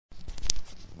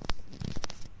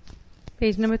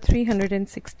Page number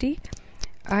 360.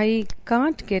 I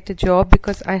can't get a job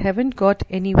because I haven't got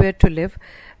anywhere to live,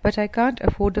 but I can't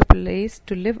afford a place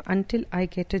to live until I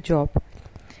get a job.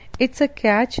 It's a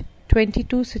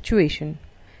catch-22 situation.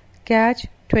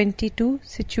 Catch-22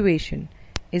 situation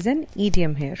is an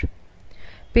idiom here.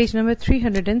 Page number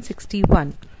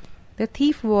 361. The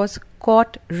thief was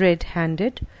caught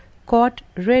red-handed. Caught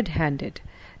red-handed.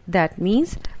 That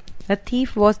means a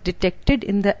thief was detected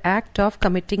in the act of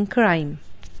committing crime.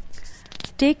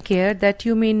 Take care that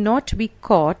you may not be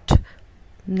caught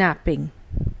napping.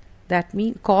 That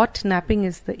means caught napping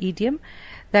is the idiom.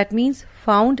 That means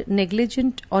found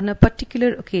negligent on a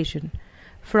particular occasion.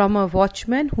 From a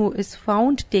watchman who is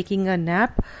found taking a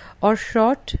nap or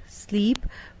short sleep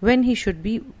when he should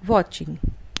be watching.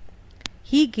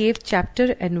 He gave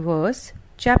chapter and verse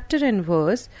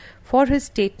for his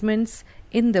statements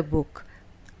in the book.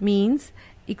 Means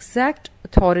exact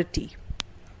authority.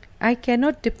 I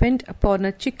cannot depend upon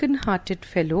a chicken-hearted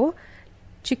fellow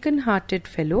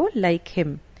like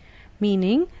him,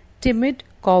 meaning timid,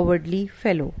 cowardly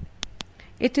fellow.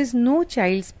 It is no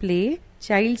child's play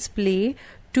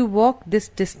to walk this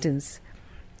distance,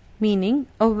 meaning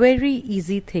a very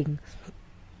easy thing.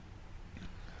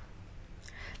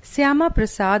 Syama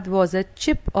Prasad was a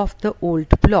chip of the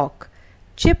old block.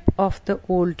 Chip of the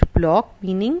old block,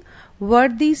 meaning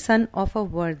worthy son of a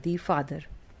worthy father.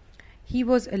 He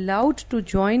was allowed to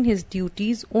join his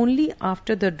duties only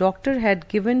after the doctor had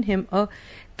given him a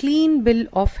clean bill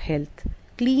of health.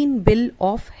 Clean bill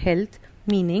of health,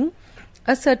 meaning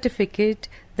a certificate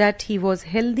that he was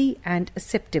healthy and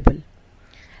acceptable.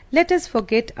 Let us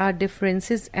forget our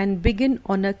differences and begin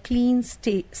on a clean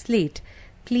slate.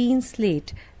 Clean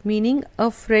slate, meaning a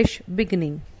fresh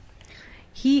beginning.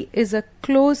 He is a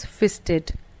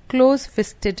close-fisted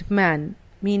man,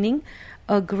 meaning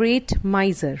a great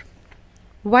miser.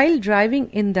 While driving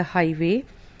in the highway,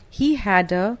 he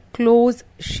had a close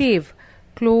shave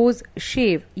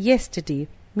yesterday,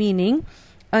 meaning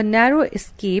a narrow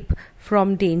escape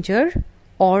from danger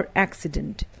or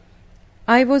accident.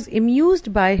 I was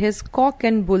amused by his cock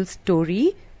and bull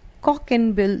story. Cock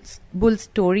and bull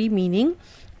story, meaning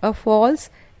a false,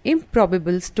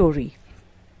 improbable story.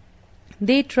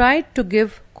 They tried to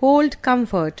give cold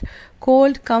comfort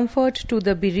to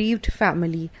the bereaved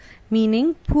family,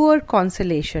 meaning poor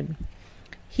consolation.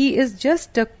 He is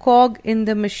just a cog in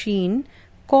the machine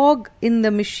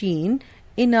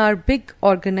in our big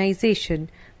organization,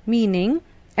 meaning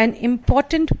an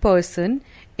important person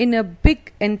in a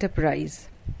big enterprise.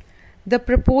 The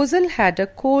proposal had a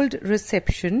cold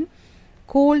reception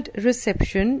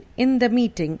in the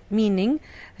meeting, meaning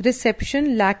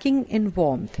reception lacking in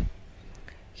warmth.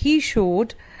 He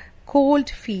showed cold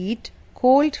feet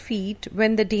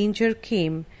when the danger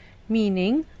came,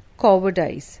 meaning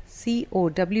cowardice.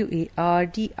 Cowardice.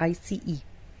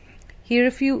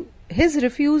 His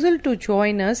refusal to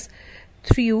join us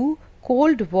threw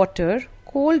cold water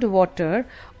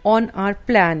on our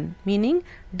plan, meaning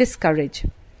discourage.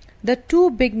 The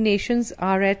two big nations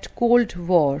are at cold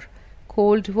war.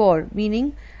 Cold war,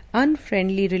 meaning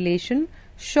unfriendly relation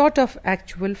short of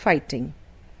actual fighting.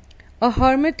 A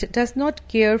hermit does not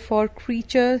care for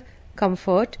creature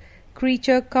comforts.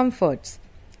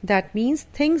 That means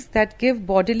things that give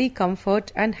bodily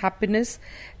comfort and happiness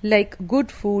like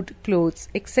good food, clothes,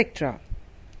 etc.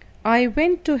 I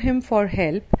went to him for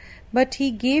help, but he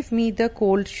gave me the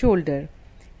cold shoulder.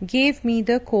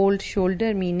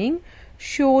 Meaning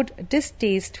showed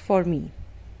distaste for me.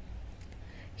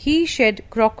 He shed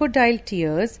crocodile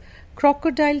tears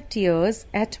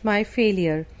at my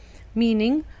failure,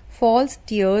 meaning false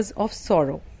tears of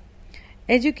sorrow.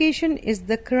 Education is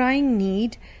the crying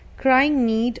need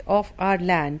of our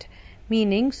land,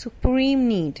 meaning supreme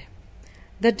need.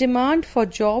 The demand for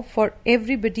job for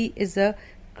everybody is a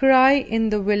cry in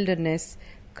the wilderness,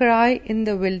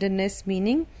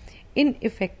 meaning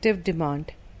ineffective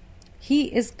demand.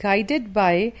 He is guided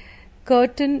by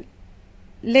curtain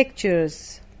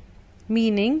lectures,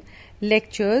 meaning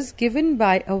lectures given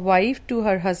by a wife to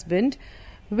her husband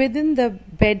within the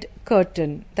bed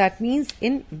curtain. That means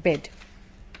in bed.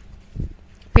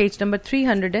 Page number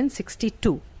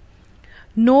 362.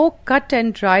 No cut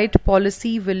and dried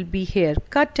policy will be here.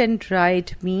 Cut and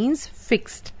dried means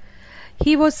fixed.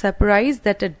 He was surprised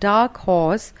that a dark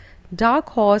horse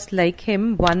like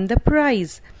him won the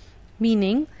prize,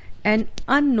 meaning an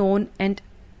unknown and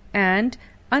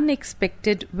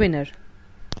unexpected winner.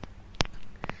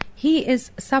 He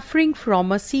is suffering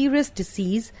from a serious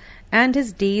disease and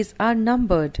his days are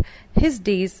numbered.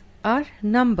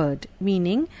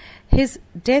 Meaning his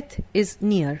death is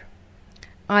near.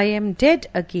 I am dead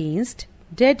against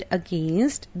dead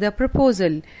against the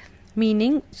proposal,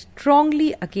 meaning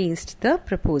strongly against the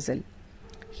proposal.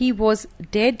 He was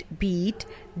dead beat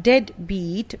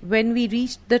when we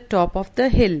reached the top of the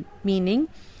hill, meaning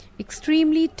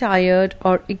extremely tired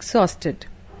or exhausted.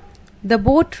 The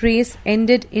boat race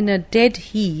ended in a dead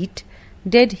heat,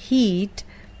 that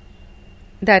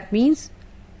means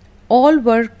all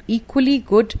were equally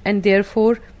good and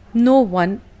therefore no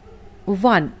one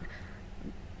won.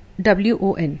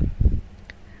 WON.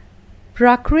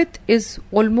 Prakrit is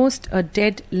almost a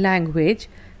dead language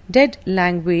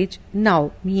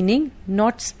now, meaning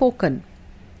not spoken.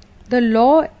 The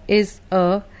law is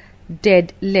a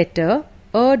dead letter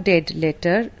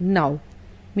now,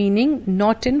 meaning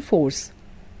not in force.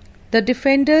 The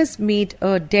defenders made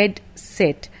a dead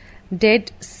set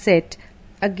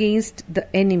against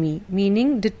the enemy,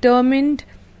 meaning determined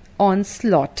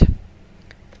onslaught.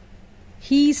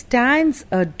 He stands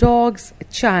a dog's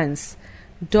chance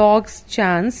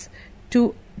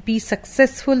to be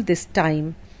successful this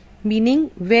time, meaning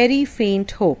very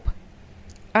faint hope.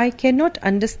 I cannot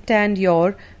understand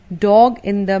your dog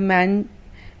in the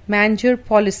manger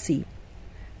policy,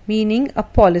 meaning a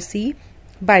policy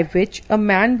by which a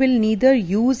man will neither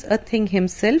use a thing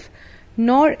himself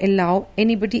nor allow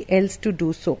anybody else to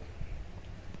do so.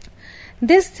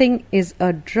 This thing is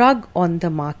a drug on the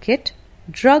market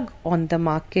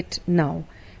now,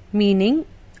 meaning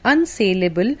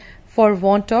unsaleable for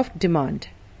want of demand.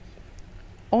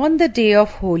 On the day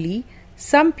of Holi,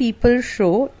 some people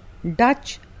show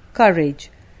Dutch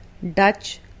courage,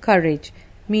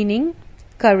 meaning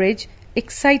courage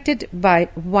excited by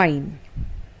wine.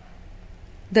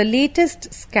 The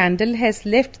latest scandal has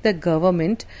left the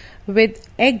government with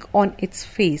egg on its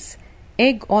face,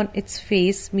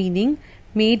 meaning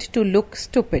made to look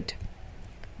stupid.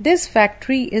 This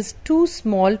factory is too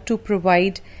small to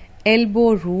provide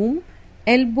elbow room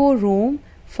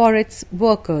for its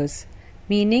workers,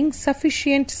 meaning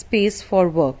sufficient space for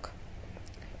work.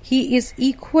 He is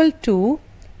equal to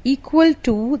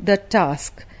the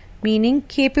task, meaning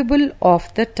capable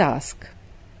of the task.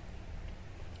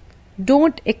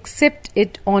 Don't accept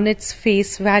it on its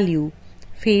face value,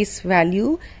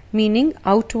 meaning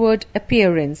outward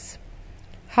appearance.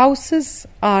 Houses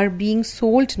are being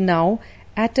sold now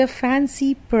at a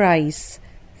fancy price.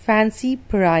 Fancy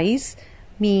price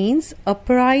means a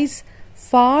price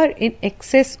far in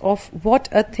excess of what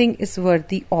a thing is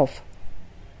worthy of.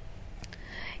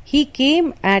 He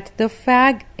came at the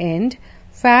fag end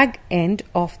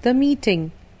of the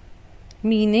meeting,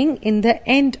 meaning in the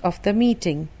end of the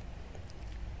meeting.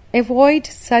 Avoid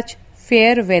such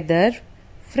fair weather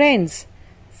friends,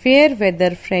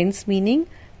 meaning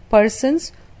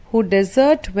persons who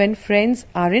desert when friends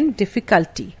are in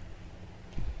difficulty.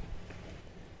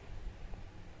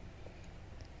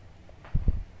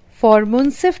 For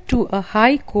Munsif to a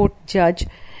High Court judge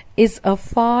is a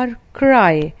far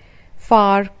cry.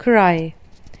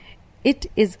 It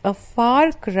is a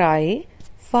far cry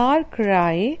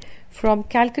from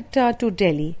Calcutta to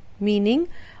Delhi, meaning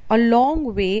a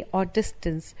long way or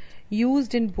distance,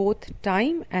 used in both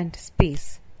time and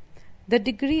space. The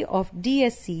degree of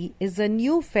DSc is a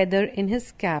new feather in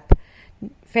his cap,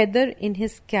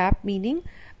 meaning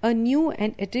a new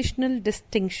and additional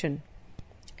distinction.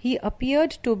 He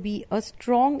appeared to be a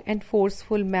strong and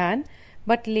forceful man,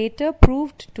 but later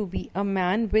proved to be a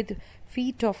man with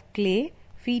feet of clay,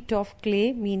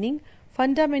 meaning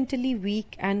fundamentally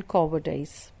weak and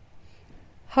cowardice.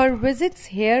 Her visits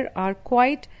here are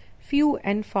quite few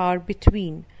and far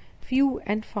between,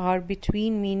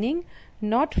 meaning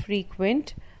not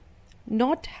frequent,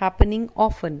 not happening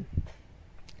often.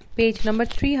 Page number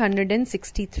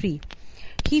 363.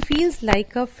 He feels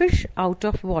like a fish out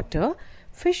of water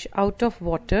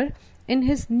in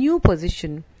his new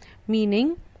position,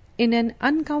 meaning in an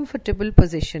uncomfortable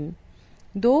position.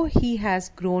 Though he has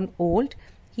grown old,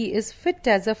 he is fit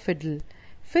as a fiddle,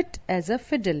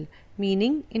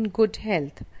 meaning in good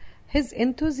health. His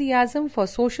enthusiasm for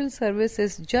social service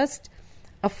is just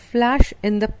a flash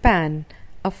in the pan,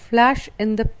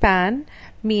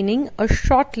 meaning a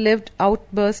short-lived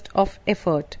outburst of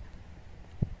effort.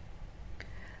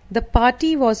 The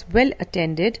party was well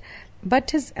attended,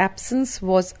 but his absence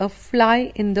was a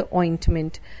fly in the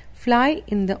ointment,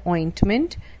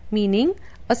 meaning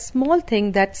a small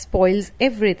thing that spoils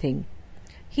everything.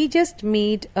 He just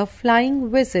made a flying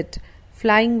visit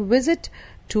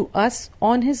to us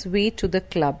on his way to the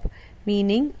club,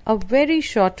 meaning a very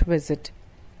short visit.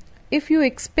 If you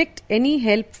expect any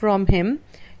help from him,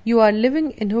 you are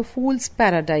living in a fool's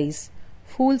paradise.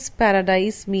 Fool's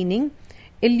paradise meaning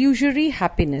illusory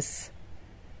happiness.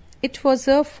 It was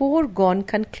a foregone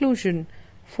conclusion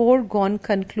foregone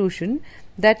conclusion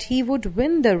that he would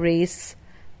win the race,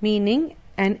 meaning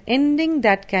an ending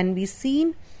that can be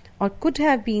seen or could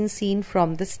have been seen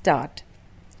from the start.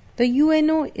 The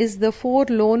UNO is the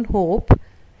forlorn hope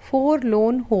for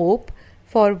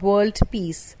world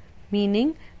peace,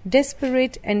 meaning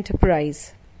desperate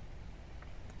enterprise.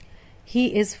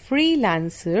 He is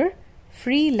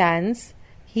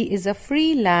he is a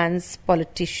freelance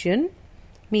politician,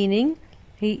 meaning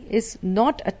he is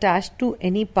not attached to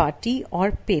any party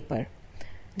or paper.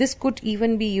 This could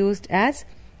even be used as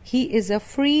he is a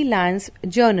freelance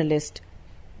journalist,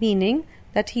 meaning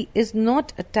that he is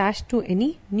not attached to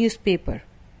any newspaper.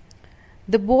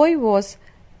 The boy was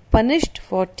punished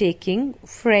for taking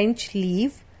French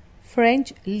leave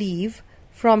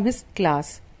from his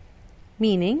class,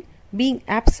 meaning being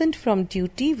absent from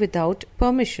duty without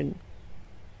permission.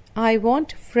 I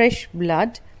want fresh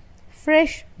blood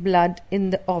in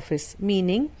the office,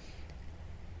 meaning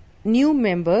new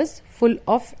members full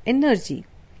of energy.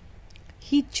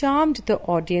 He charmed the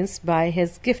audience by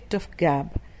his gift of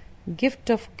gab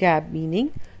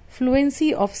meaning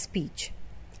fluency of speech.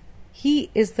 He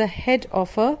is the head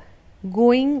of a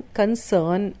going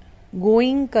concern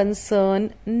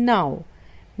now,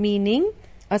 meaning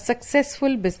a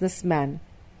successful businessman.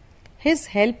 His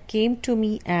help came to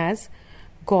me as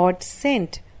God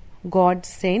sent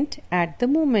at the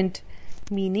moment,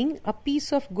 meaning a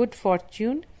piece of good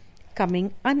fortune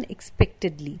coming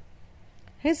unexpectedly.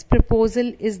 His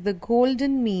proposal is the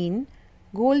golden mean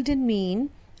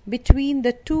between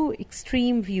the two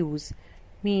extreme views,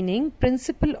 meaning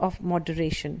principle of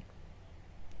moderation.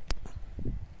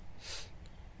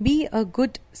 Be a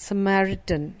good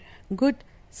Samaritan. Good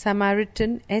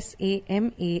Samaritan,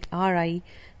 Samaritan,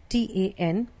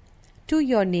 to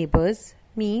your neighbors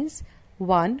means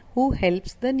one who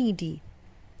helps the needy.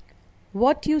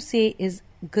 What you say is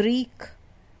Greek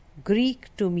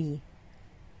to me,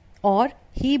 or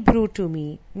Hebrew to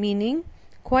me, meaning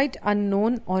quite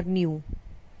unknown or new.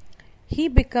 He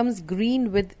becomes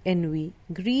green with envy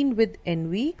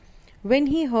when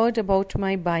he heard about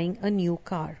my buying a new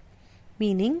car,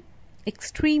 meaning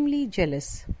extremely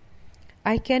jealous.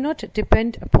 I cannot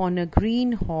depend upon a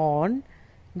greenhorn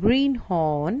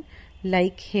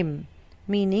like him,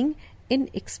 meaning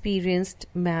inexperienced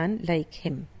man like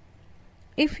him.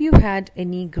 If you had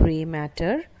any grey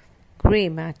matter,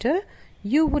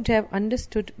 you would have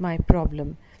understood my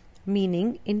problem,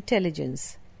 meaning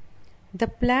intelligence. The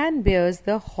plan bears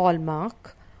the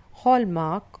hallmark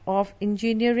of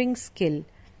engineering skill,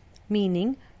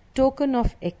 meaning token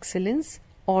of excellence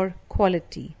or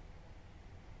quality.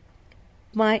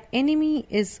 My enemy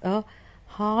is a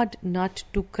hard nut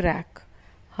to crack.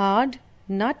 Hard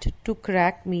nut to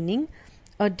crack meaning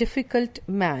a difficult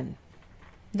man.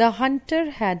 The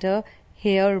hunter had a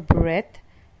hairbreadth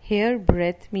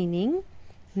meaning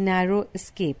narrow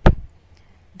escape.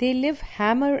 They live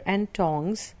hammer and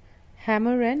tongs,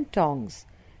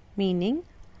 meaning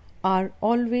are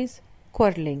always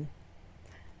quarreling.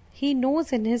 He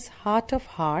knows in his heart of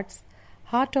hearts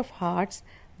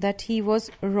that he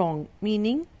was wrong,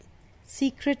 meaning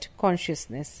secret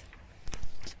consciousness.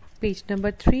 Page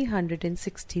number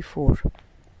 364.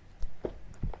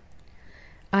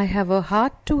 I have a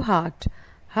heart-to-heart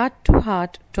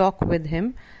talk with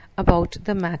him about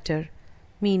the matter,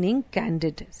 meaning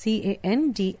candid,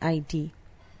 candid.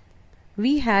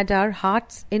 We had our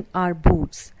hearts in our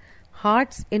boots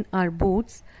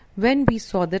when we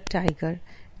saw the tiger,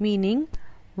 meaning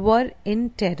were in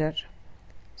terror.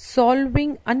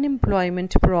 Solving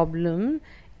unemployment problem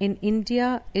in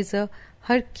India is a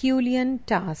Herculean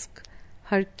task.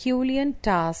 Herculean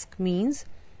task means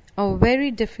a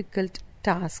very difficult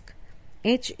task.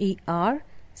 Herculean,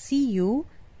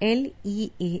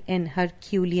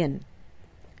 Herculean.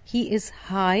 He is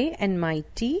high and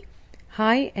mighty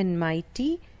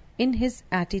in his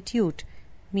attitude,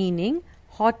 meaning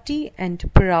haughty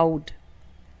and proud.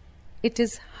 It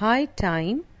is high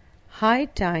time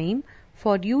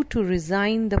for you to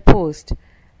resign the post,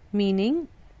 meaning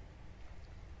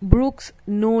brooks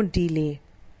no delay.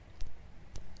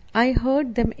 I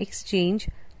heard them exchange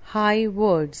high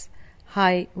words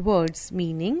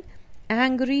meaning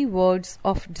angry words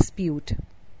of dispute.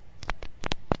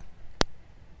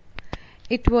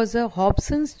 It was a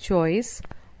Hobson's choice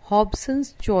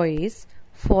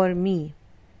for me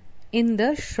in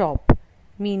the shop,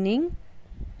 meaning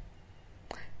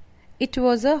it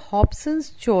was a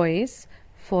Hobson's choice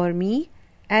for me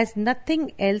as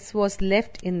nothing else was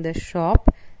left in the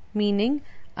shop, meaning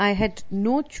I had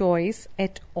no choice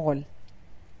at all.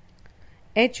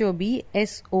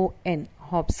 Hobson,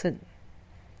 Hobson.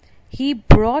 He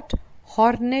brought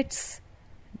hornets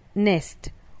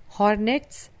nest,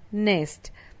 hornet's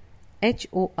nest,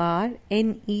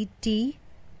 HORNET,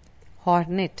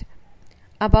 hornet.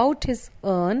 About his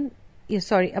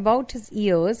about his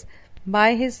ears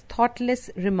by his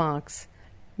thoughtless remarks,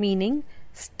 meaning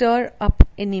stir up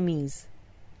enemies.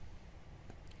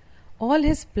 All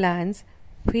his plans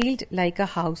failed like a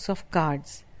house of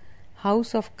cards.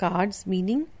 House of cards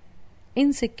meaning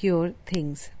insecure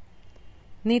things.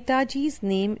 Netaji's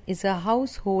name is a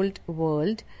household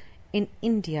word in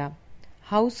India.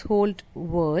 Household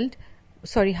word,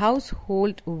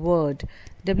 WORD,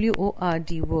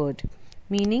 word,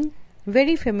 meaning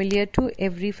very familiar to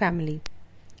every family.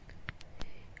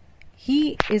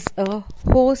 He is a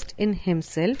host in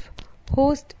himself,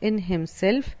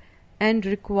 and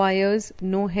requires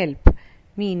no help,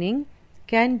 meaning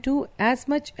can do as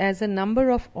much as a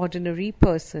number of ordinary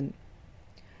person.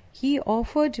 He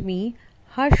offered me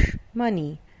hush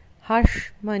money,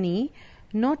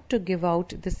 not to give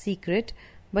out the secret,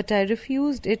 but I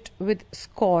refused it with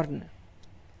scorn,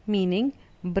 meaning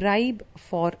bribe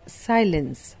for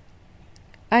silence.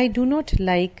 I do not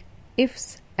like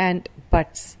ifs and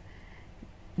buts.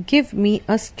 Give me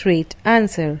a straight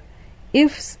answer.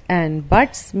 Ifs and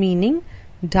buts meaning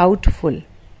doubtful.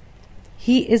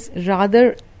 He is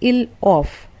rather ill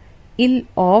off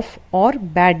or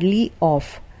badly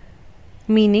off,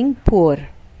 meaning poor.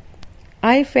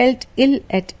 I felt ill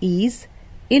at ease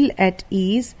in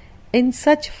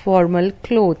such formal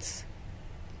clothes,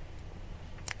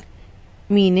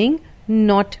 meaning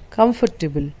not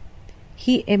comfortable.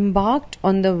 He embarked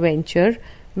on the venture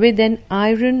with an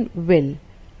iron will,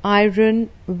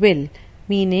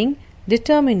 meaning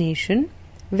determination,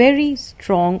 very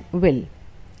strong will.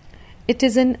 It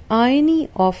is an irony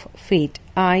of fate,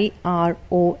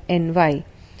 IRONY,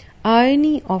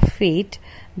 irony of fate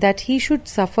that he should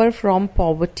suffer from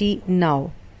poverty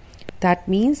now. That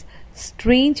means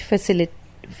strange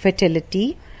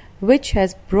fatality which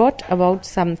has brought about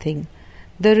something,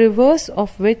 the reverse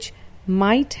of which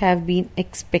might have been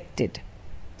expected.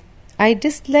 I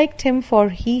disliked him for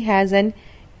he has an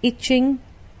itching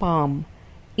palm.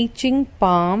 Itching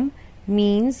palm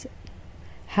means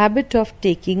habit of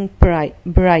taking bribe,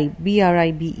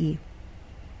 BRIBE.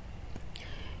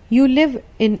 You live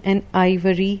in an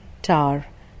ivory tower,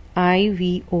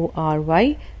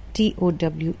 IVORYTOWER,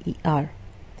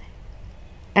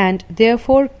 and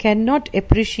therefore cannot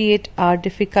appreciate our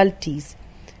difficulties,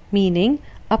 meaning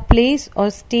a place or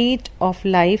state of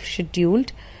life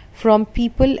scheduled from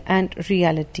people and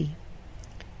reality.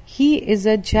 He is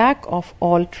a jack of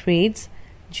all trades,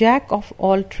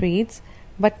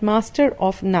 but master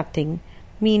of nothing,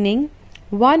 meaning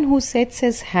one who sets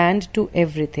his hand to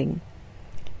everything.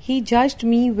 He judged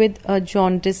me with a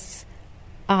jaundiced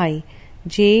eye,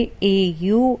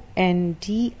 JAUNDICED,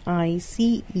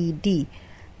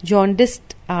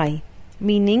 jaundiced eye,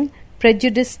 meaning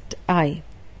prejudiced eye.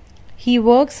 He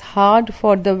works hard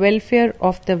for the welfare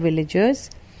of the villagers,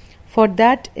 for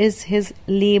that is his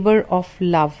labor of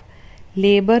love.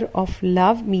 Labor of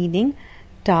love meaning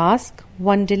task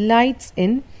one delights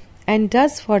in and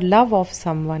does for love of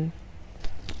someone.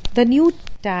 The new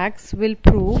tax will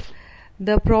prove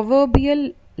the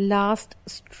proverbial last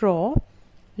straw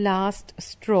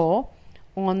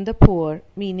on the poor,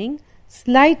 meaning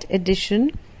slight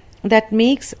addition that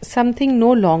makes something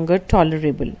no longer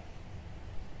tolerable.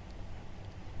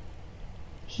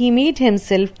 He made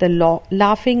himself the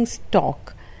laughing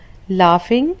stock,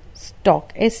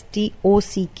 STOCK,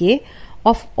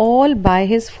 of all by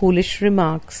his foolish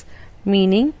remarks,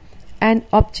 meaning an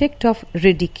object of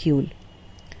ridicule.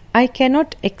 I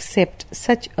cannot accept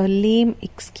such a lame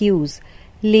excuse,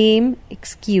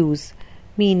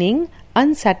 meaning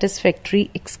unsatisfactory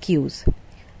excuse.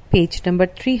 Page number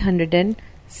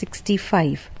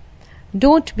 365.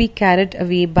 Don't be carried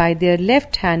away by their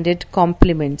left-handed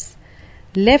compliments.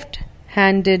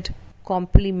 Left-handed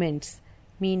compliments,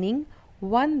 meaning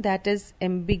one that is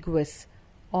ambiguous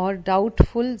or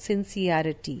doubtful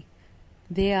sincerity.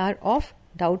 They are of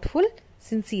doubtful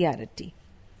sincerity.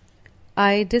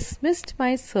 I dismissed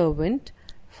my servant,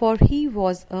 for he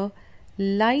was a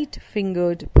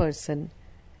light-fingered person.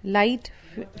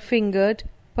 Light-fingered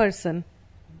person.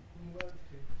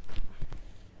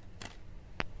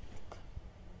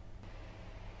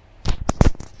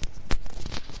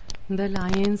 The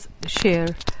lion's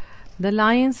share. The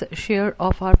lion's share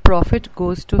of our profit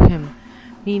goes to him,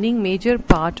 meaning major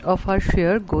part of our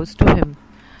share goes to him.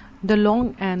 The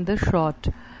long and the short.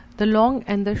 The long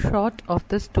and the short of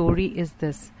the story is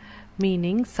this,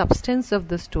 meaning substance of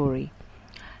the story.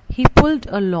 He pulled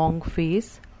a long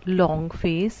face,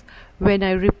 when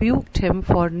I rebuked him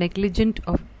for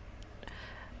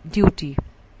duty.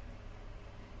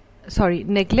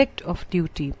 Neglect of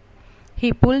duty.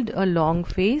 He pulled a long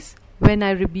face when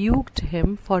I rebuked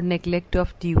him for neglect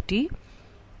of duty.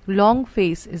 Long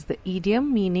face is the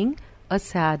idiom meaning a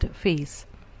sad face.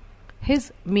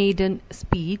 His maiden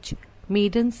speech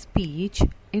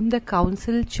in the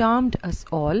council charmed us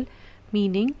all,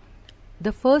 meaning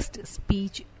the first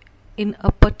speech in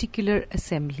a particular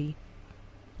assembly.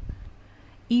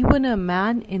 Even a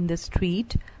man in the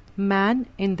street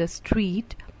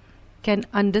can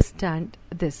understand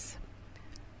this,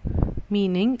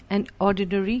 meaning an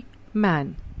ordinary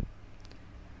man.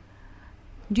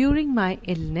 During my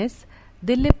illness,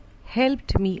 Dilip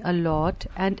helped me a lot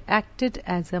and acted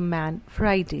as a Man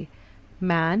Friday,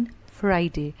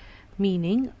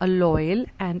 meaning a loyal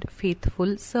and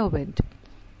faithful servant.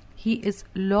 He is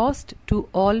lost to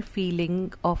all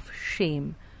feeling of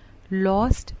shame.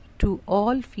 Lost to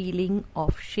all feeling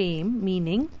of shame,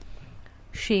 meaning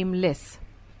shameless.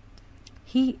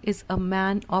 He is a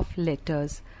man of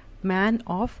letters,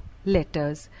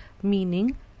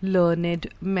 meaning learned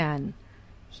man.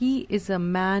 He is a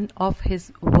man of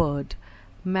his word,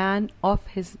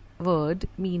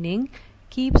 meaning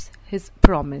keeps his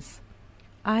promise.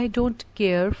 I don't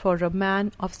care for a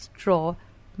man of straw,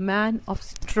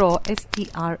 STRAW,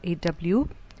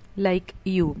 like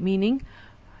you, meaning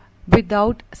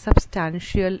without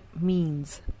substantial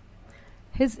means.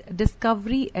 His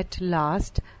discovery at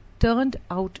last turned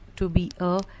out to be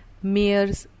a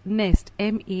mare's nest,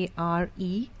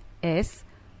 MARES,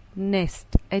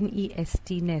 nest,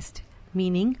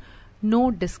 meaning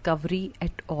no discovery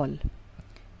at all.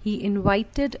 He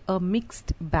invited a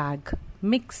mixed bag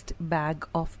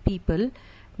of people,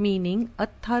 meaning a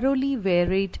thoroughly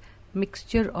varied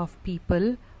mixture of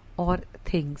people or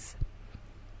things.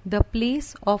 The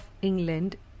place of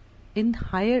England in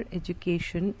higher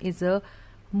education is a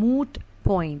moot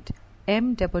point,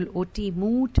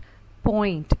 moot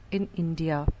point in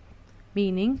India,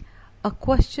 meaning a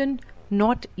question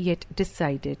not yet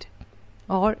decided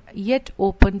or yet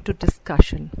open to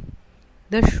discussion.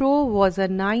 The show was a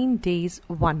 9 days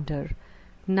wonder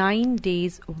in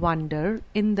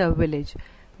the village,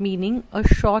 meaning a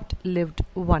short-lived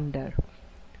wonder.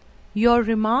 Your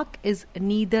remark is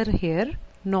neither here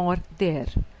nor there.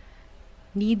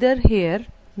 Neither here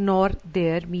nor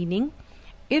there, meaning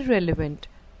irrelevant,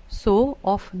 so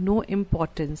of no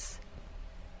importance.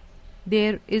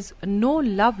 There is no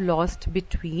love lost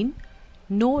between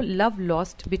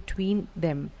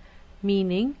them,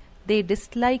 meaning they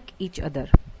dislike each other.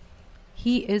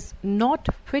 He is not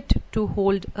fit to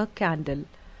hold a candle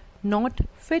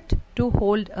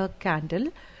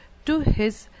to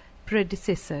his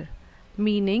predecessor,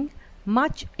 meaning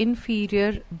much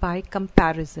inferior by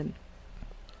comparison.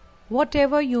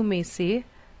 Whatever you may say,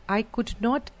 I could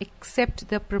not accept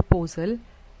the proposal,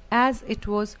 as it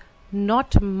was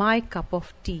not my cup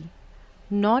of tea.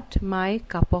 Not my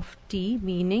cup of tea,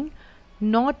 meaning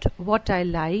not what I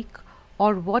like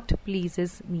or what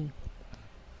pleases me.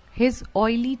 His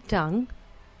oily tongue,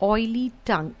 oily,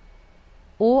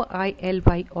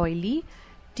 oily,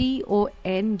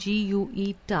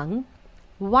 tongue,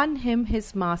 won him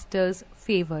his master's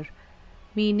favour,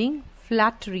 meaning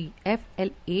flattery,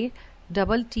 flattery.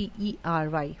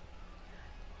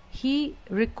 He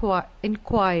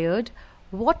inquired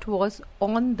what was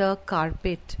on the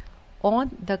carpet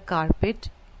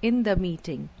in the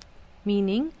meeting,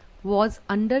 meaning was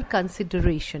under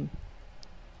consideration.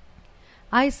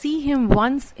 I see him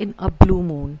once in a blue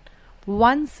moon,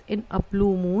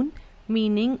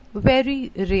 meaning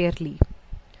very rarely.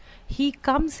 He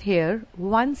comes here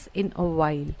once in a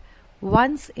while,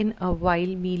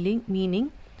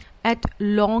 meaning at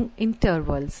long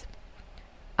intervals.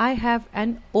 I have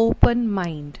an open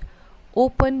mind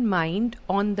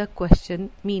on the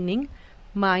question, meaning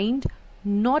mind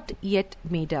not yet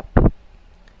made up.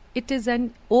 It is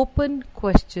an open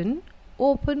question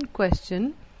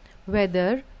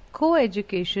whether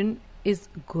co-education is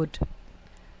good,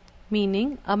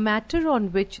 meaning a matter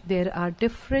on which there are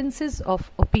differences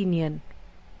of opinion.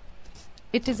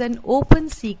 It is an open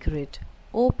secret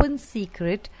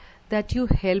that you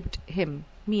helped him,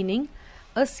 meaning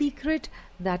a secret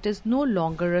that is no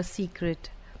longer a secret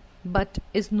but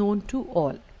is known to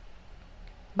all.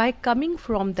 By coming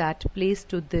from that place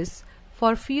to this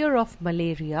for fear of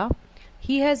malaria,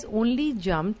 he has only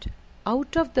jumped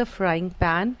out of the frying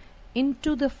pan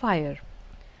into the fire.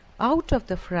 Out of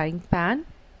the frying pan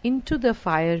into the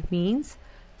fire means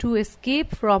to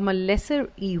escape from a lesser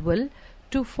evil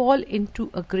to fall into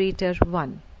a greater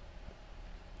one.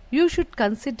 You should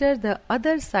consider the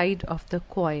other side of the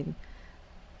coin,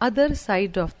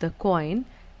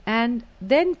 and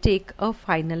then take a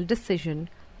final decision,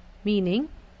 meaning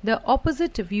the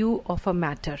opposite view of a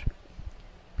matter.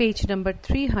 Page number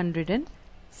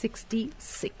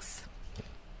 366.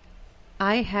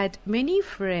 I had many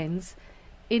friends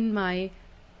in my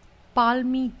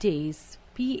palmy days,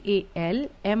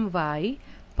 Palmy,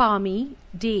 palmy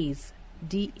days,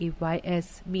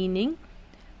 days, meaning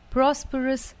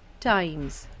prosperous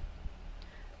times.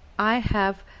 I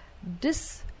have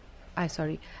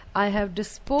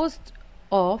disposed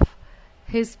of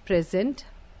his present.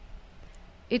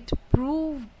 It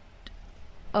proved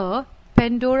a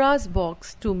Pandora's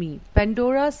box to me.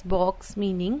 Pandora's box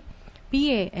meaning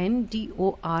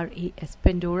Pandoras,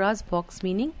 Pandora's box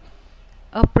meaning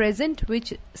a present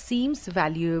which seems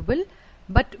valuable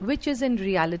but which is in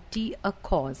reality a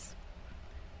cause.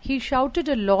 He shouted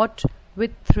a lot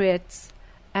with threats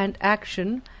and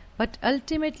action, but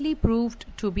ultimately proved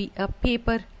to be a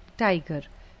paper tiger.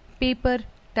 Paper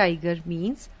tiger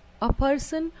means a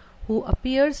person who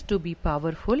appears to be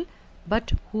powerful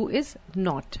but who is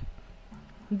not.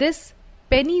 This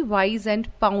penny wise and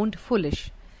pound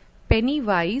foolish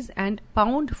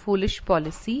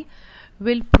policy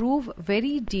will prove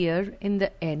very dear in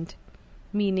the end,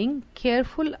 meaning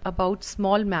careful about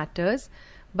small matters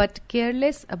but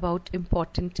careless about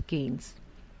important gains.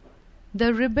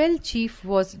 The rebel chief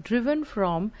was driven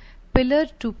from pillar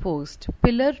to post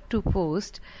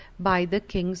by the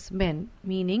king's men,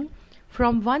 meaning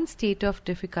from one state of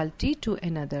difficulty to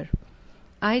another.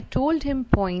 I told him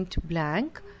point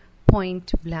blank,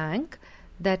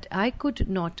 that I could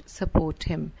not support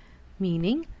him,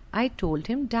 meaning I told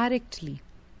him directly.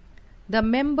 The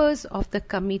members of the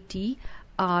committee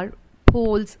are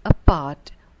poles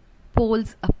apart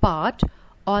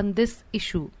on this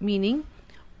issue, meaning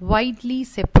widely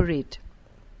separate.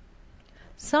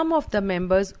 Some of the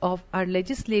members of our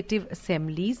legislative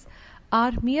assemblies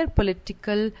are mere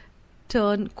political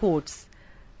turncoats.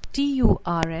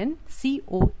 Turncoats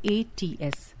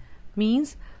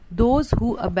means those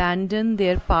who abandon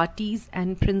their parties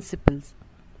and principles.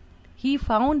 He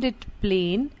found it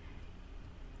plain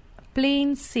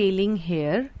sailing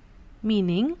here,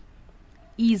 meaning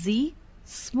easy,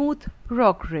 smooth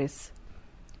progress.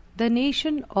 The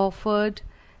nation offered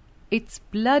its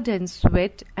blood and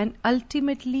sweat and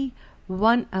ultimately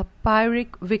won a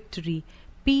Pyrrhic victory,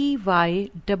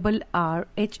 Pyrrhic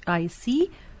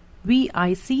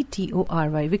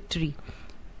victory,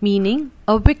 meaning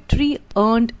a victory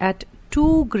earned at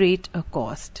too great a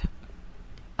cost.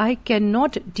 I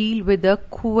cannot deal with a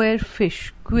queer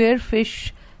fish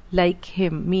like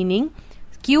him, meaning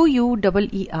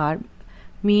Queer,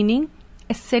 meaning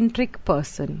eccentric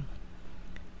person.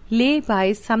 Lay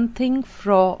by something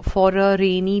for a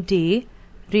rainy day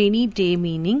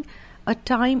meaning a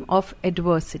time of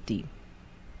adversity.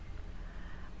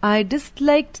 I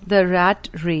disliked the rat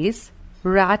race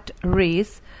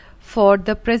for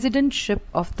the presidentship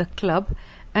of the club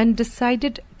and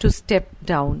decided to step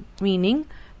down, meaning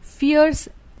fierce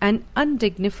and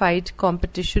undignified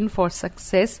competition for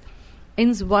success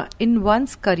in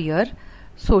one's career,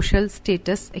 social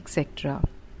status, etc.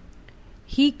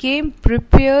 He came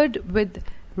prepared with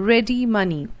ready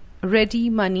money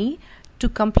to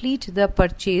complete the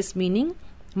purchase, meaning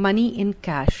money in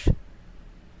cash.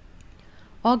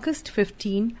 August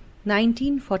 15,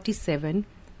 1947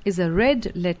 is a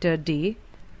red letter day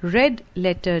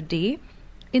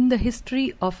in the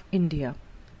history of India,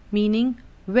 meaning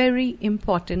very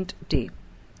important day.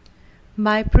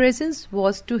 My presence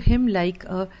was to him like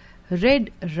a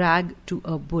red rag to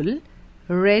a bull,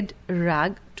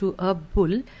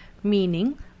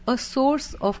 meaning a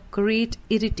source of great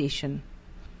irritation.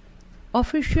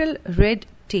 Official red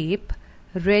tape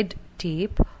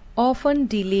often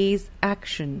delays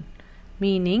action,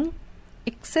 meaning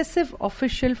excessive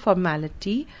official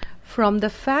formality from the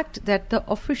fact that the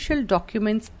official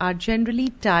documents are generally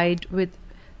tied with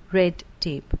red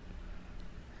tape.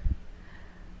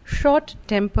 Short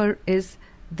temper is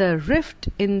the rift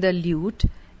in the lute,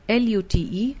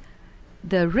 Lute,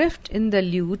 the rift in the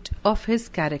lute of his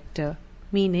character,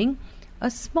 meaning a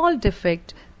small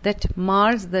defect that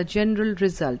mars the general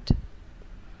result.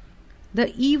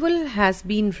 The evil has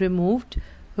been removed,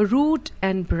 root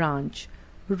and branch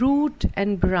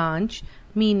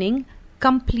meaning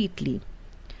completely.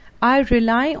 I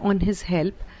rely on his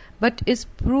help, but it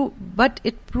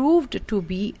proved to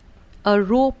be a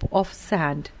rope of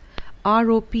sand,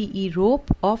 rope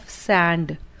of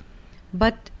sand,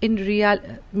 but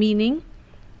in meaning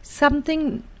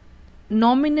something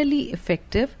nominally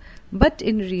effective, but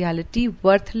in reality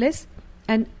worthless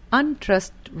and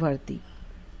untrustworthy.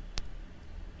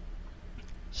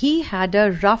 He had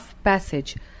a rough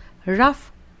passage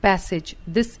rough passage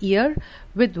this year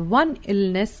with one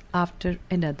illness after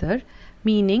another,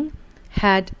 meaning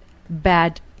had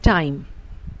bad time.